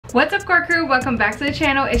What's up, core crew? Welcome back to the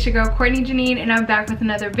channel. It's your girl Courtney Janine and I'm back with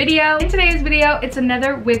another video. In today's video, it's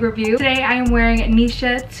another wig review. Today I am wearing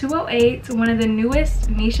Neesha 208, one of the newest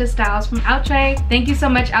Neesha styles from Outre. Thank you so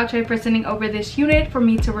much, Outre, for sending over this unit for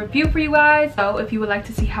me to review for you guys. So if you would like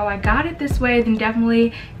to see how I got it this way, then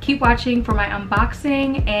definitely keep watching for my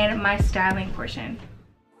unboxing and my styling portion.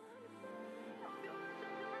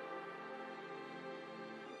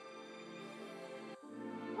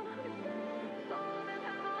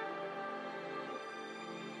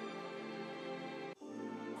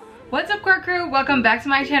 What's up, core crew? Welcome back to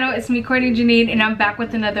my channel. It's me, Courtney Janine, and I'm back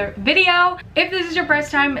with another video. If this is your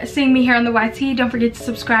first time seeing me here on the YT, don't forget to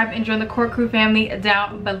subscribe and join the core crew family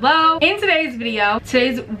down below. In today's video,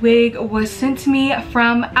 today's wig was sent to me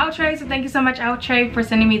from Outre, so thank you so much, Outre, for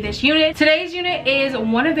sending me this unit. Today's unit is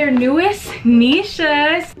one of their newest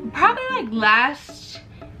Neeshas, probably like last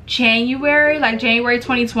January, like January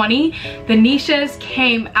 2020. The Neeshas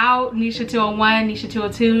came out, Neesha 201, Neesha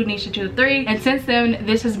 202, Neesha 203, and since then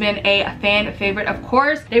this has been a fan favorite. Of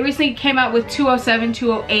course, they recently came out with 207,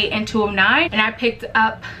 208, and 209, and I picked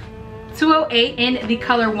up 208 in the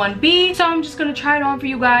color 1B. So I'm just gonna try it on for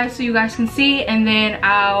you guys so you guys can see, and then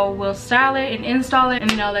I will style it and install it,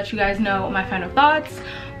 and then I'll let you guys know my final thoughts.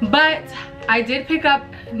 But I did pick up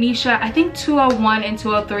Neesha, I think 201 and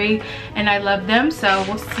 203, and I love them, so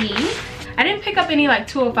we'll see. I didn't pick up any like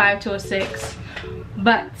 205, 206,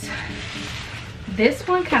 but this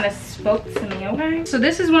one kind of spoke to me, okay? So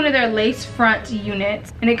this is one of their lace front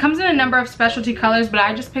units, and it comes in a number of specialty colors, but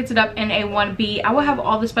I just picked it up in a 1B. I will have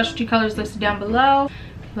all the specialty colors listed down below.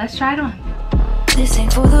 Let's try it on. This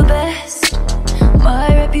ain't for the best. My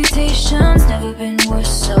reputation's never been worse,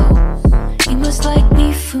 so you must like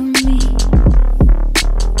me for me.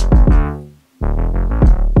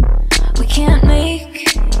 We can't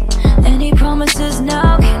make any promises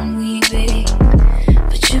now, can we, babe?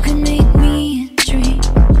 But you can make me a dream.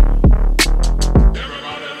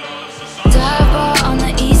 Dive bar on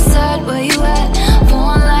the east side, where you at?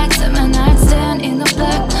 Phone lights at my nightstand in the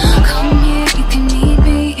black. Come here, you can meet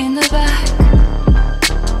me in the back.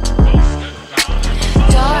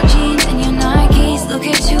 Dark jeans and your Nikes, look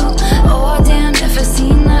at you. Oh damn, never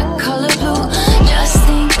seen that color blue. Just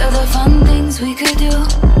think of the fun things we could do.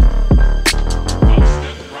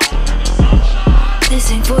 This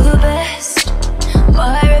ain't for the best.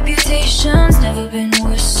 My reputation's never been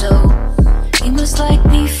worse, so you must like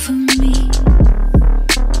me for me.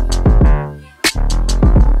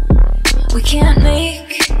 We can't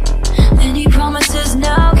make any promises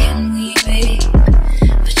now, can we, babe?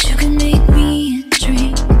 But you can make me a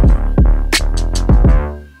dream.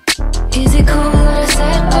 Is it cool that I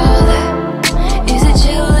said all that? Is it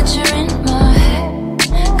chill that you're in my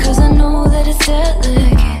head? Cause I know that it's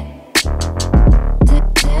delicate.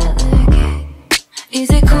 Is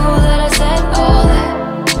it cool that I said all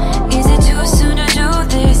that? Is it too soon to do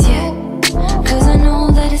this yet? Cause I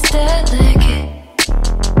know that it's delicate.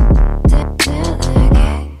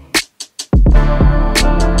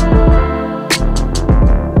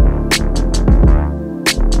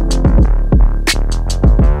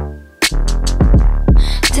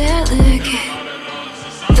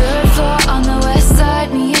 Third floor on the west side,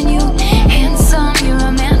 me and you. Handsome, you're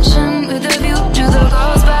a mansion with a view. Do the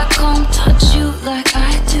girls back home touch you like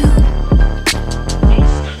I do?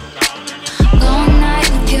 Long night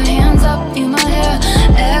with your hands up in my hair.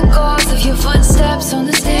 Echoes of your footsteps on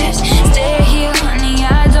the stairs. Stay here, honey,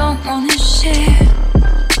 I don't wanna share.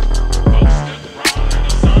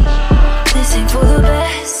 This ain't for the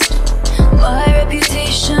best. My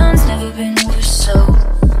reputation's never been worse, so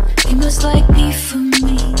you must like me for me.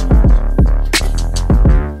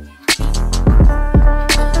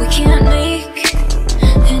 We can't make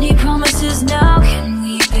any promises now, can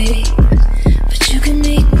we, babe? But you can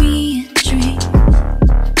make me a dream.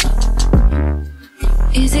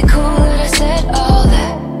 Is it cool that I said all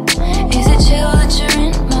that? Is it chill that you're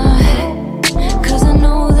in my head? Cause I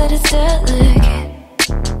know that it's delicate.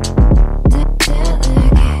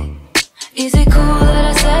 Is it cool that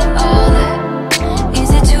I said all that? Is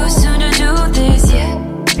it too soon to do this yet?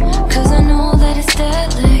 Cause I know that it's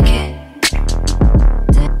delicate.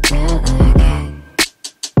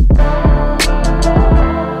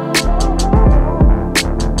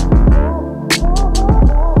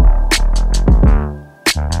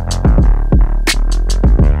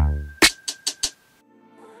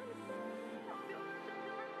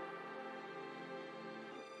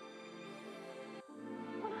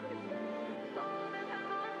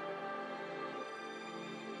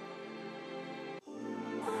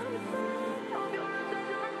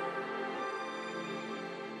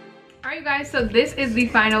 Alright you guys, so this is the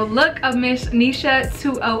final look of Miss Neesha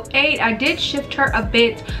 208. I did shift her a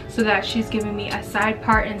bit so that she's giving me a side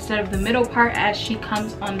part instead of the middle part as she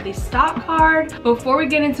comes on the stock card. Before we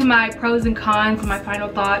get into my pros and cons, my final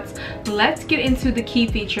thoughts, let's get into the key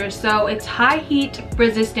features. So it's high heat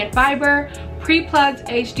resistant fiber, pre-plugged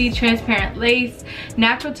HD transparent lace,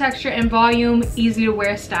 natural texture and volume, easy to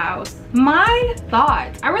wear styles. My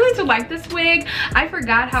thoughts, I really do like this wig. I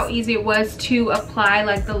forgot how easy it was to apply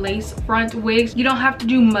like the lace front wigs. You don't have to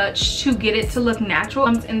do much to get it to look natural.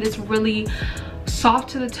 It comes in this really soft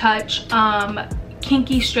to the touch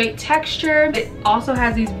kinky straight texture. It also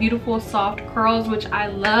has these beautiful soft curls, which I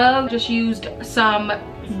love. Just used some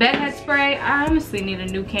bedhead spray. I honestly need a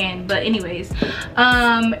new can, but anyways,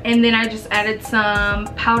 and then I just added some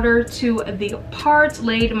powder to the parts,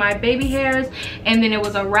 laid my baby hairs, and then it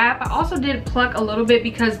was a wrap. I also did pluck a little bit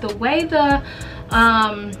because the way the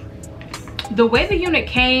unit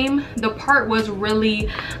came, the part was really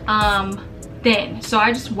thin, so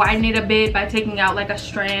I just widened it a bit by taking out like a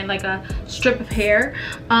strand, like a strip of hair.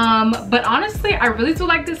 But honestly, I really do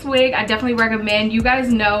like this wig. I definitely recommend. You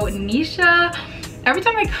guys know Neesha, every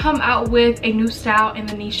time I come out with a new style in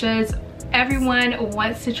the Neeshas, everyone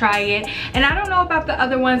wants to try it. And I don't know about the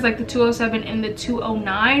other ones like the 207 and the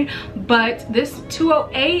 209, but this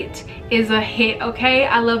 208 is a hit, okay?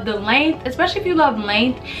 I love the length, especially if you love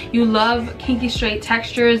length, you love kinky straight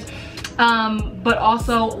textures, but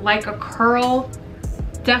also like a curl.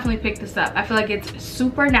 Definitely pick this up. I feel like it's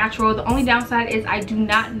super natural. The only downside is I do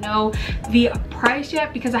not know the price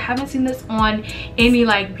yet because I haven't seen this on any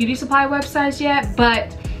like beauty supply websites yet,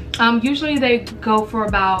 but usually they go for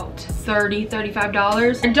about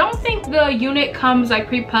 $30–35. I don't think the unit comes like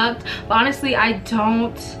pre-plucked, but honestly I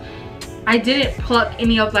didn't pluck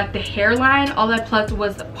any of like the hairline. All I plucked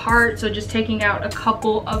was the part, so just taking out a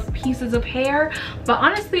couple of pieces of hair. But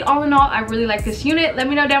honestly, all in all, I really like this unit. Let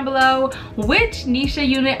me know down below, which Neesha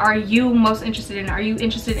unit are you most interested in? Are you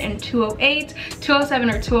interested in 208, 207,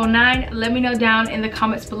 or 209? Let me know down in the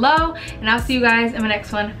comments below, and I'll see you guys in my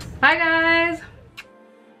next one. Bye guys.